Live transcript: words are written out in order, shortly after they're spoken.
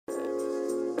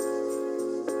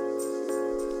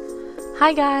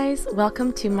Hi guys,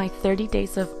 welcome to my 30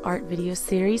 Days of Art video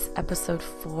series, episode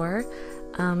 4.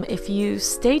 If you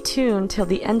stay tuned till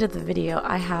the end of the video,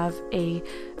 I have a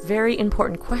very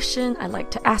important question I'd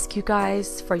like to ask you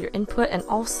guys for your input and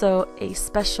also a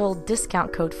special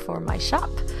discount code for my shop.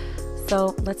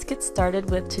 So let's get started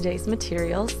with today's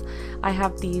materials. I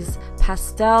have these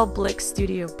pastel Blick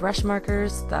Studio brush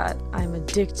markers that I'm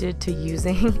addicted to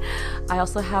using. I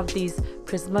also have these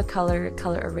Prismacolor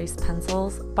Col-Erase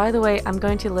pencils. By the way, I'm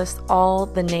going to list all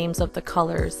the names of the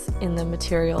colors in the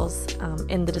materials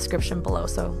in the description below,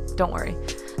 so don't worry.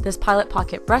 This Pilot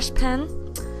Pocket brush pen,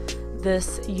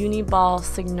 this Uniball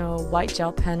Signo white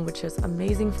gel pen, which is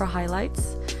amazing for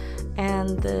highlights,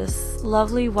 and this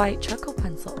lovely white charcoal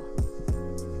pencil.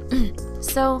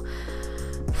 So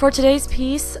for today's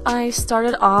piece, I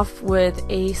started off with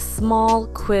a small,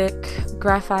 quick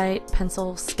graphite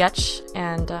pencil sketch,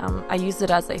 and I used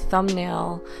it as a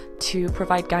thumbnail to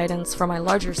provide guidance for my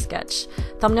larger sketch.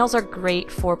 Thumbnails are great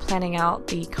for planning out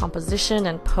the composition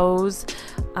and pose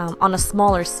on a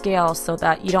smaller scale so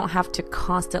that you don't have to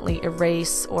constantly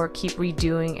erase or keep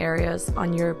redoing areas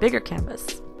on your bigger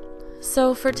canvas.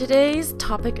 So for today's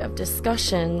topic of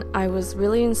discussion, I was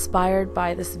really inspired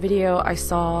by this video I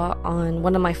saw on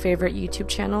one of my favorite YouTube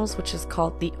channels, which is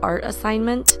called The Art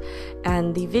Assignment,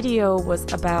 and the video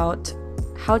was about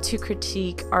how to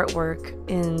critique artwork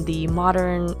in the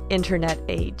modern internet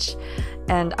age.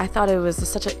 And I thought it was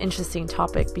such an interesting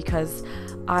topic because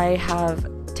I have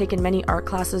taken many art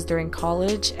classes during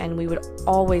college, and we would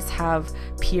always have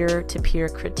peer-to-peer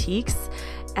critiques.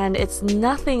 And it's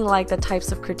nothing like the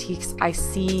types of critiques I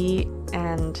see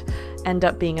and end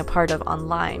up being a part of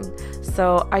online.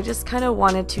 So I just kind of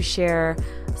wanted to share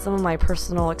some of my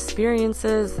personal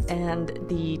experiences and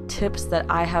the tips that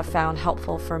I have found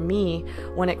helpful for me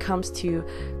when it comes to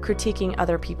critiquing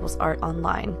other people's art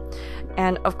online.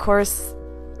 And of course,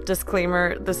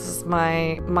 disclaimer, this is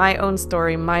my own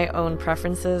story, my own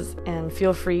preferences, and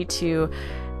feel free to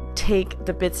take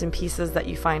the bits and pieces that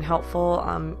you find helpful.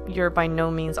 You're by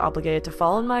no means obligated to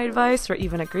follow my advice or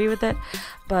even agree with it,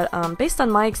 but based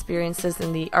on my experiences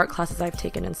in the art classes I've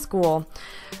taken in school,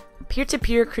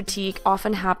 peer-to-peer critique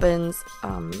often happens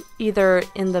either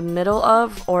in the middle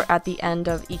of or at the end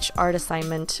of each art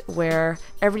assignment, where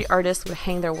every artist would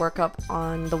hang their work up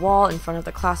on the wall in front of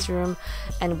the classroom,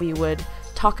 and we would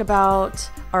talk about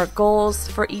our goals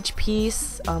for each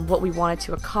piece, what we wanted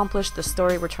to accomplish, the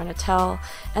story we're trying to tell,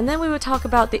 and then we would talk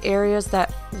about the areas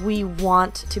that we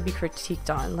want to be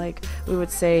critiqued on. Like, we would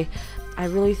say, I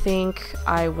really think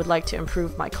I would like to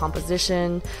improve my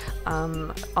composition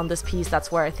on this piece.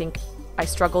 That's where I think I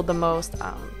struggled the most.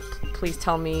 Please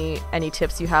tell me any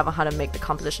tips you have on how to make the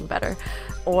composition better.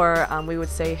 Or we would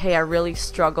say, hey, I really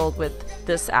struggled with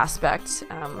this aspect.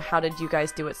 How did you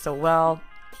guys do it so well?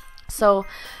 So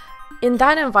in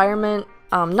that environment,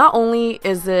 not only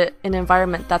is it an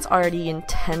environment that's already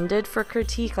intended for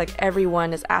critique, like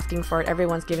everyone is asking for it,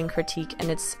 everyone's giving critique, and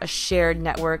it's a shared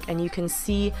network, and you can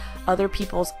see other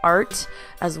people's art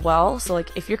as well. So like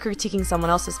if you're critiquing someone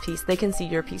else's piece, they can see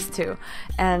your piece too.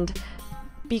 And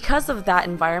because of that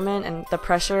environment and the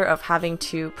pressure of having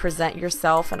to present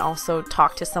yourself and also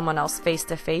talk to someone else face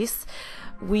to face,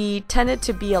 we tended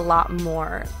to be a lot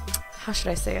more, how should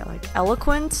I say it, like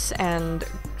eloquent and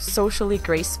socially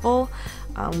graceful.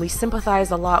 We sympathize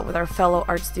a lot with our fellow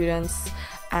art students,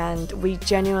 and we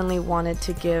genuinely wanted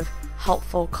to give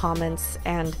helpful comments,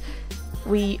 and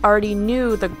we already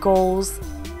knew the goals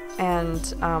and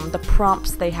the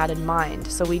prompts they had in mind.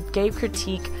 So we gave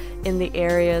critique in the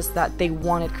areas that they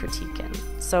wanted critique in.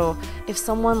 So if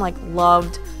someone like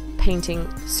loved painting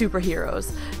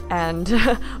superheroes and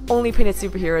only painted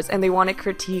superheroes, and they wanted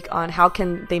critique on how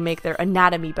can they make their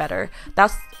anatomy better,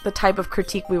 that's the type of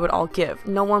critique we would all give.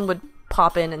 No one would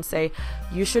pop in and say,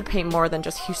 you should paint more than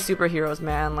just superheroes,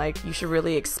 man, like you should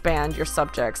really expand your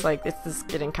subjects, like this is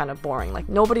getting kind of boring. Like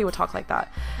nobody would talk like that.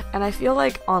 And I feel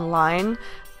like online,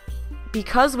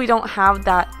 because we don't have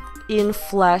that in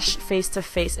flesh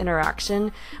face-to-face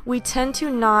interaction, we tend to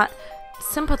not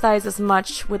sympathize as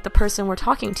much with the person we're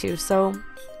talking to. So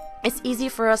it's easy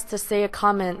for us to say a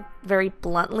comment very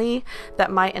bluntly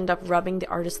that might end up rubbing the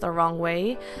artist the wrong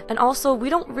way. And also, we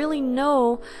don't really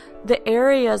know the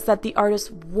areas that the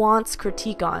artist wants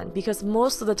critique on, because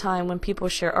most of the time when people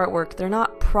share artwork, they're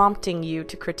not prompting you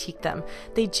to critique them.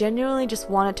 They genuinely just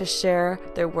wanted to share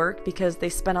their work because they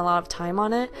spent a lot of time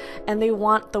on it and they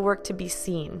want the work to be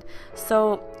seen.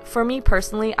 So for me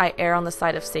personally, I err on the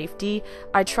side of safety.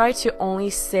 I try to only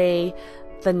say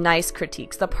the nice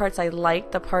critiques, the parts I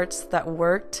liked, the parts that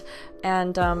worked.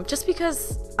 And just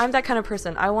because I'm that kind of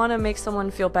person, I want to make someone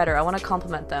feel better. I want to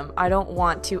compliment them. I don't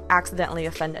want to accidentally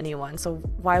offend anyone. So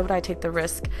why would I take the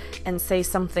risk and say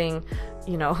something,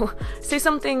 you know, say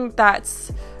something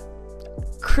that's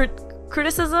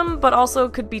criticism, but also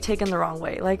could be taken the wrong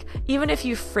way. Like, even if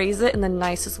you phrase it in the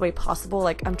nicest way possible,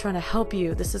 like, I'm trying to help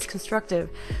you, this is constructive,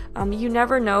 you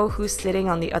never know who's sitting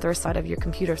on the other side of your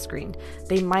computer screen.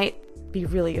 They might be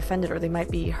really offended, or they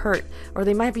might be hurt, or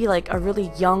they might be like a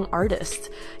really young artist,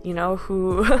 you know,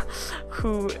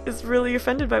 who is really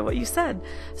offended by what you said.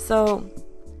 So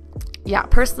yeah,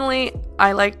 personally,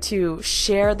 I like to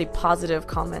share the positive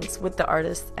comments with the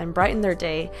artists and brighten their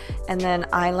day, and then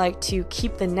I like to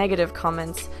keep the negative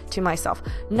comments to myself.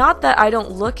 Not that I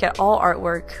don't look at all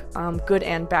artwork, good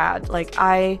and bad. Like,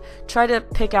 I try to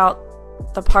pick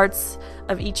out the parts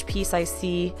of each piece I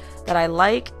see that I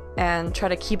like and try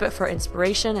to keep it for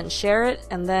inspiration and share it,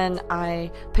 and then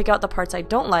I pick out the parts I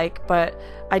don't like, but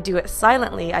I do it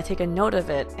silently. I take a note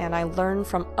of it, and I learn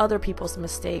from other people's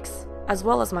mistakes as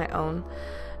well as my own.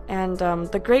 And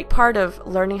the great part of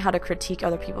learning how to critique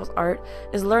other people's art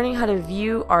is learning how to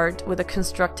view art with a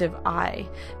constructive eye.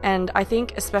 And I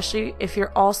think especially if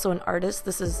you're also an artist,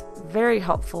 this is very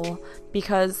helpful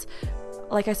because,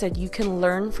 like I said, you can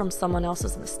learn from someone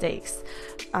else's mistakes.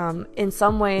 In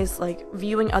some ways, like,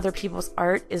 viewing other people's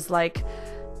art is like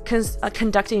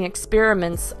conducting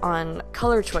experiments on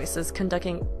color choices,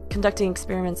 conducting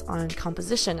experiments on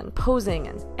composition and posing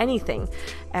and anything.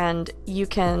 And you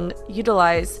can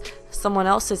utilize someone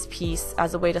else's piece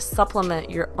as a way to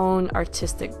supplement your own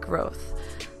artistic growth.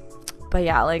 But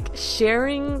yeah, like,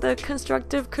 sharing the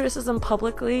constructive criticism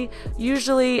publicly,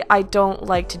 usually I don't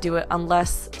like to do it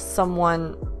unless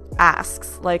someone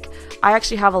asks. Like, I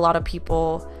actually have a lot of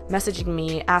people messaging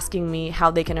me, asking me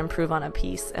how they can improve on a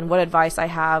piece and what advice I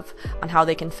have on how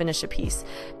they can finish a piece.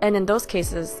 And in those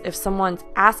cases, if someone's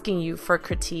asking you for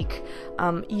critique,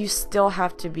 you still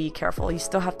have to be careful. You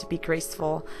still have to be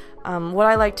graceful. What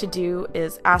I like to do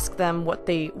is ask them what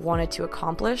they wanted to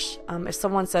accomplish. If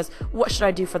someone says, what should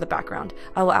I do for the background?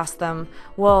 I will ask them,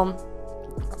 well,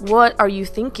 what are you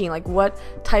thinking? Like, what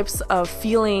types of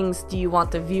feelings do you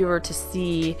want the viewer to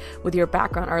see with your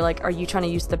background? Or like, are you trying to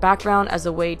use the background as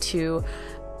a way to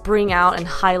bring out and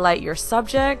highlight your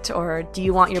subject? Or do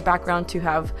you want your background to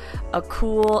have a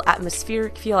cool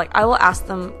atmospheric feel? Like, I will ask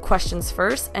them questions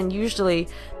first, and usually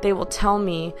they will tell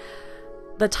me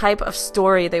the type of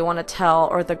story they want to tell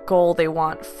or the goal they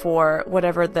want for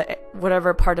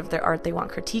whatever part of their art they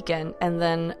want critique in, and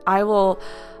then I will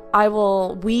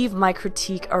weave my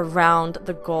critique around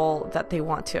the goal that they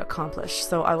want to accomplish.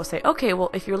 So I will say, okay,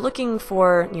 well, if you're looking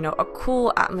for, you know, a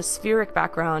cool atmospheric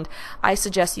background, I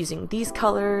suggest using these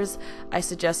colors, I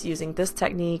suggest using this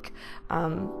technique.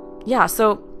 Yeah,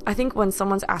 so I think when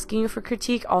someone's asking you for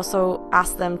critique, also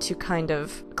ask them to kind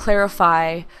of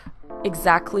clarify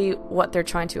exactly what they're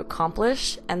trying to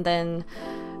accomplish, and then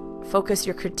focus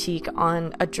your critique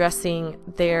on addressing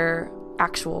their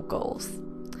actual goals.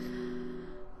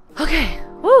 Okay,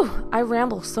 woo, I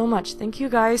ramble so much. Thank you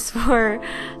guys for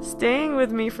staying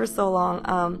with me for so long.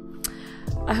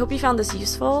 I hope you found this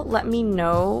useful. Let me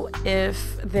know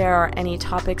if there are any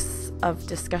topics of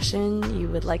discussion you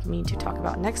would like me to talk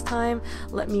about next time.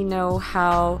 Let me know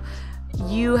how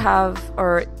you have,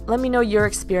 or let me know your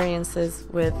experiences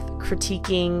with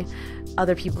critiquing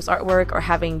other people's artwork or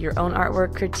having your own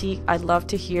artwork critique. I'd love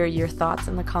to hear your thoughts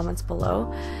in the comments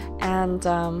below. And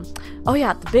oh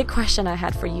yeah, the big question I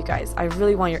had for you guys, I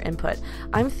really want your input.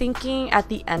 I'm thinking at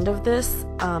the end of this,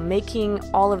 making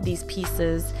all of these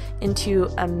pieces into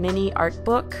a mini art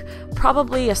book,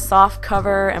 probably a soft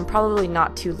cover and probably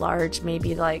not too large,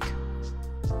 maybe like,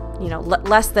 you know,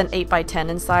 less than 8x10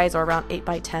 in size, or around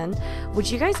 8x10.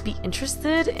 Would you guys be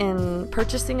interested in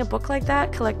purchasing a book like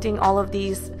that, collecting all of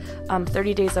these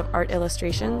 30 days of art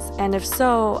illustrations? And if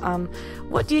so,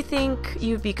 what do you think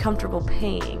you'd be comfortable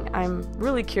paying? I'm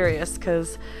really curious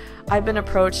because I've been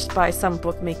approached by some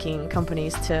bookmaking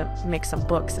companies to make some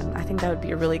books, and I think that would be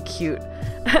a really cute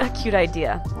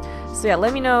idea. So yeah,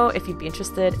 let me know if you'd be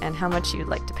interested and how much you'd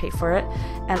like to pay for it.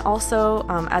 And also,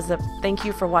 as a thank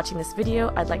you for watching this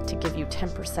video, I'd like to give you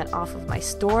 10% off of my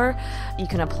store. You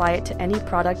can apply it to any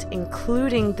product,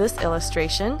 including this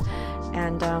illustration.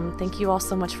 And thank you all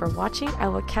so much for watching. I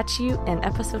will catch you in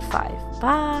episode 5.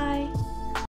 Bye!